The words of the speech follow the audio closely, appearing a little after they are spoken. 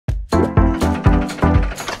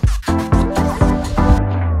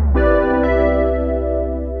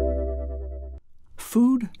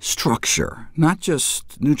structure, not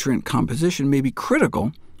just nutrient composition, may be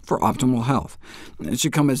critical for optimal health. It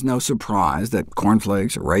should come as no surprise that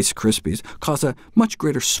cornflakes or Rice Krispies cause a much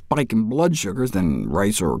greater spike in blood sugars than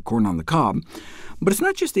rice or corn on the cob. But it's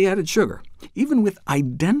not just the added sugar. Even with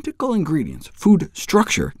identical ingredients, food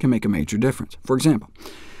structure can make a major difference. For example,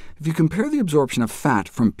 if you compare the absorption of fat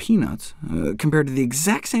from peanuts compared to the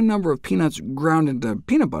exact same number of peanuts ground into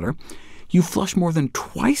peanut butter, you flush more than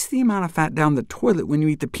twice the amount of fat down the toilet when you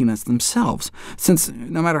eat the peanuts themselves, since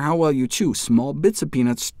no matter how well you chew, small bits of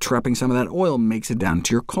peanuts trapping some of that oil makes it down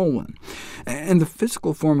to your colon. And the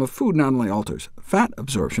physical form of food not only alters fat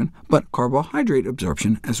absorption, but carbohydrate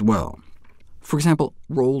absorption as well. For example,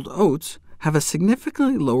 rolled oats have a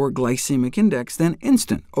significantly lower glycemic index than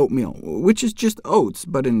instant oatmeal, which is just oats,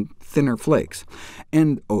 but in thinner flakes.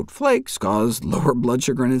 And oat flakes cause lower blood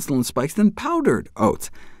sugar and insulin spikes than powdered oats.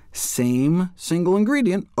 Same single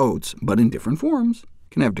ingredient, oats, but in different forms,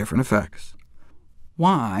 can have different effects.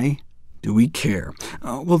 Why do we care?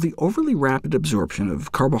 Well, the overly rapid absorption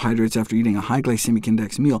of carbohydrates after eating a high glycemic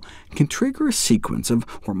index meal can trigger a sequence of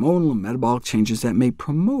hormonal and metabolic changes that may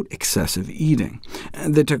promote excessive eating.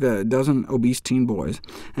 They took a dozen obese teen boys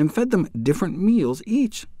and fed them different meals,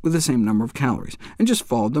 each with the same number of calories, and just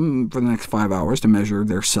followed them for the next 5 hours to measure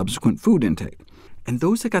their subsequent food intake. And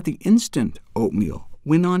those that got the instant oatmeal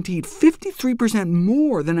went on to eat 53%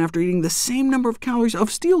 more than after eating the same number of calories of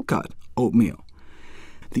steel-cut oatmeal.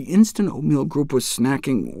 The instant oatmeal group was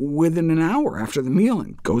snacking within an hour after the meal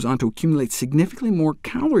and goes on to accumulate significantly more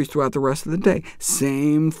calories throughout the rest of the day.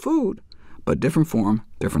 Same food, but different form,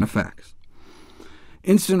 different effects.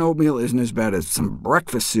 Instant oatmeal isn't as bad as some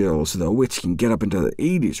breakfast cereals, though, which can get up into the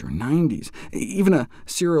 80s or 90s. Even a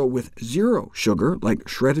cereal with zero sugar, like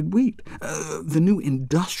shredded wheat. The new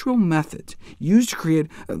industrial methods used to create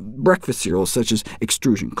breakfast cereals, such as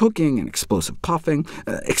extrusion cooking and explosive puffing,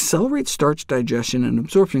 accelerate starch digestion and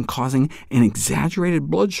absorption, causing an exaggerated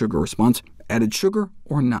blood sugar response, added sugar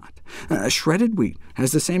or not. Shredded wheat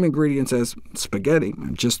has the same ingredients as spaghetti,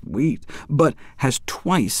 just wheat, but has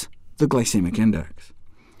twice the glycemic index.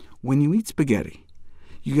 When you eat spaghetti,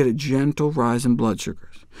 you get a gentle rise in blood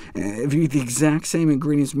sugars. If you eat the exact same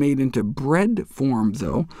ingredients made into bread form,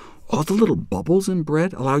 though, all the little bubbles in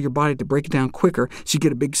bread allow your body to break it down quicker, so you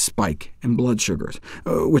get a big spike in blood sugars,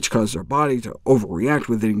 which causes our body to overreact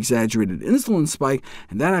with an exaggerated insulin spike,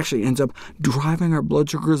 and that actually ends up driving our blood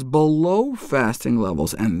sugars below fasting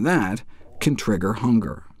levels, and that can trigger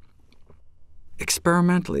hunger.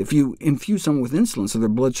 Experimentally, if you infuse someone with insulin so their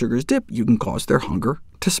blood sugars dip, you can cause their hunger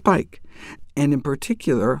to spike, and in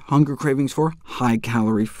particular, hunger cravings for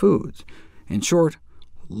high-calorie foods. In short,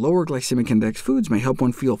 lower glycemic index foods may help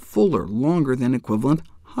one feel fuller longer than equivalent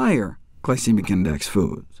higher glycemic index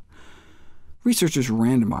foods. Researchers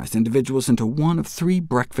randomized individuals into one of 3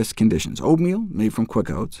 breakfast conditions: oatmeal, made from quick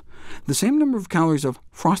oats, the same number of calories of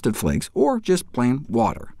Frosted Flakes, or just plain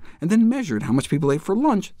water, and then measured how much people ate for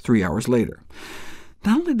lunch 3 hours later.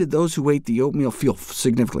 Not only did those who ate the oatmeal feel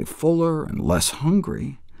significantly fuller and less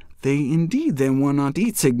hungry, they indeed then went on to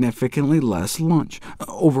eat significantly less lunch.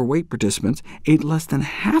 Overweight participants ate less than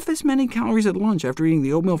half as many calories at lunch after eating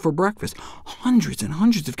the oatmeal for breakfast, hundreds and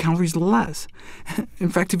hundreds of calories less. In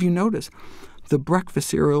fact, if you notice, the breakfast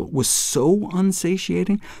cereal was so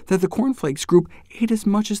unsatiating that the cornflakes group ate as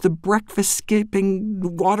much as the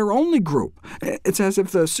breakfast-skipping water-only group. It's as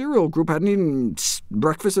if the cereal group hadn't eaten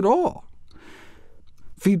breakfast at all.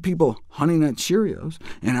 Feed people Honey Nut Cheerios,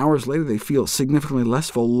 and hours later they feel significantly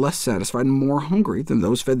less full, less satisfied, and more hungry than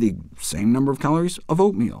those fed the same number of calories of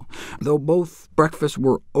oatmeal. Though both breakfasts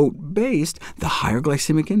were oat-based, the higher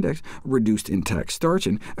glycemic index, reduced intact starch,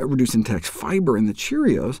 and reduced intact fiber in the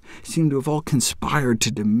Cheerios seem to have all conspired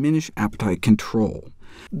to diminish appetite control.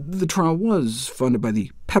 The trial was funded by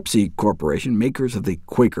the Pepsi Corporation, makers of the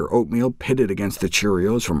Quaker oatmeal, pitted against the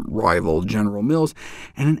Cheerios from rival General Mills,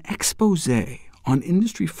 and an expose on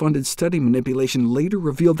industry-funded study manipulation later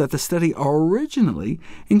revealed that the study originally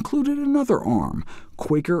included another arm,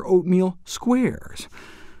 Quaker Oatmeal Squares.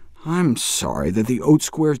 I'm sorry that the oat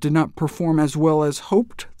squares did not perform as well as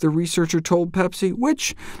hoped, the researcher told Pepsi,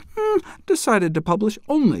 which decided to publish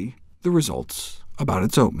only the results about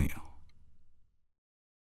its oatmeal.